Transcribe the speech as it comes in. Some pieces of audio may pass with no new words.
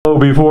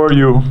before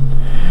you.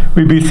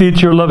 We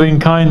beseech your loving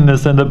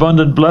kindness and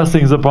abundant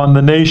blessings upon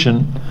the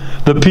nation,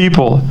 the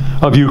people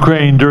of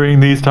Ukraine during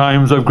these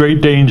times of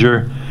great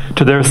danger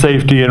to their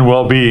safety and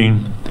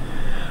well-being.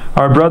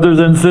 Our brothers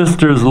and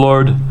sisters,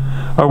 Lord,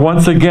 are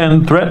once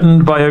again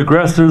threatened by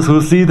aggressors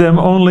who see them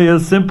only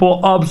as simple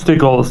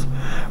obstacles,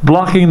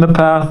 blocking the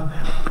path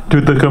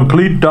to the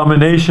complete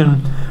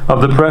domination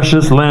of the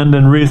precious land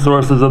and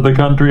resources of the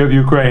country of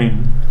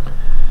Ukraine.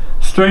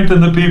 Strengthen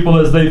the people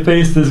as they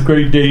face this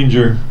great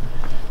danger,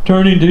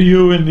 turning to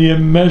you in the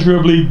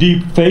immeasurably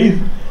deep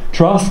faith,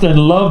 trust, and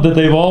love that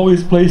they've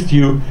always placed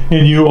in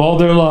you all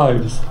their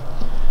lives.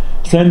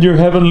 Send your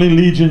heavenly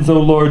legions, O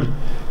Lord,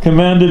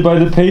 commanded by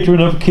the patron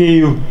of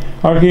Kiev,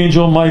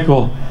 Archangel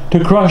Michael, to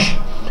crush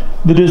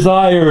the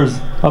desires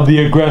of the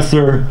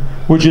aggressor,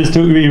 which is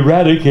to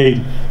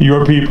eradicate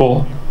your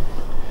people.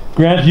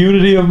 Grant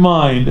unity of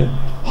mind,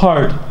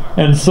 heart,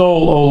 and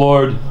soul, O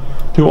Lord,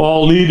 to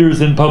all leaders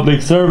in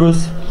public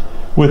service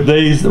with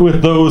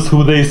those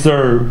who they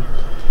serve.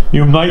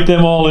 Unite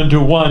them all into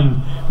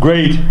one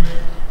great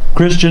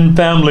Christian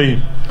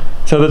family,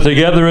 so that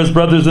together as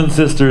brothers and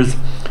sisters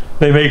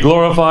they may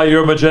glorify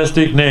your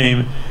majestic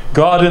name,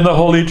 God in the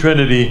Holy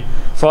Trinity,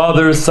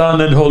 Father, Son,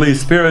 and Holy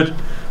Spirit,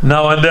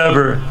 now and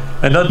ever,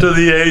 and unto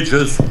the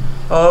ages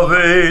of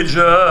ages.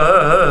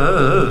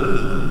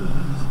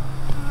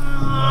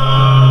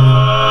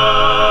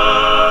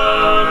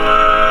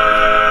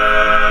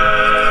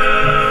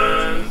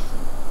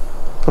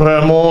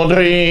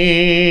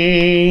 Премудрість.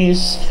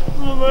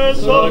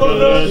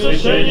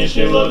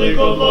 Високопресвященніший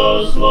владико,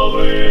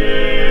 благослови.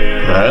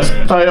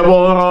 Пресвятая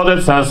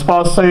Богородице,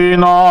 спаси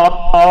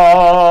нас.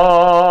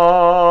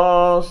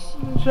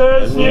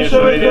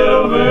 Чесніше від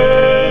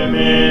Херовимів,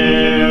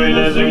 і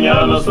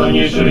незрівняно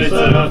славніше від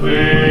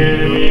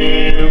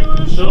Серафимів,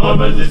 що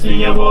без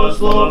здійснення Бога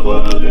слова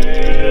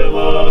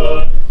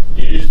породила,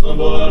 дійсно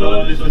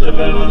Богородицю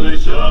тебе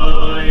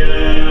величаємо.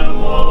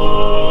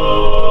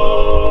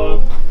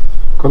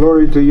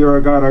 Glory to you,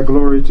 our God, our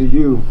glory to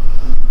you.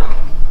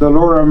 The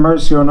Lord have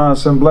mercy on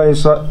us and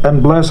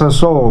bless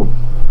us all.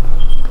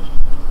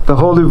 The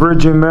Holy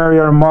Virgin Mary,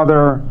 our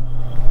Mother,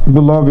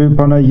 beloved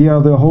Panagia,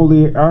 the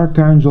holy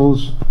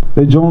archangels,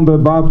 the John the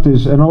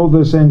Baptist, and all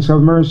the saints, have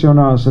mercy on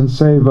us and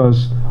save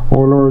us, O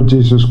Lord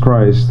Jesus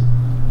Christ.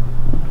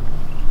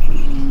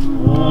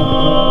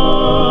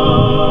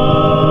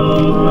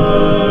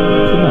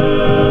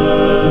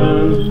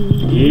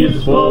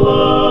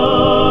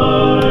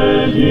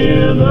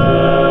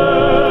 Amen.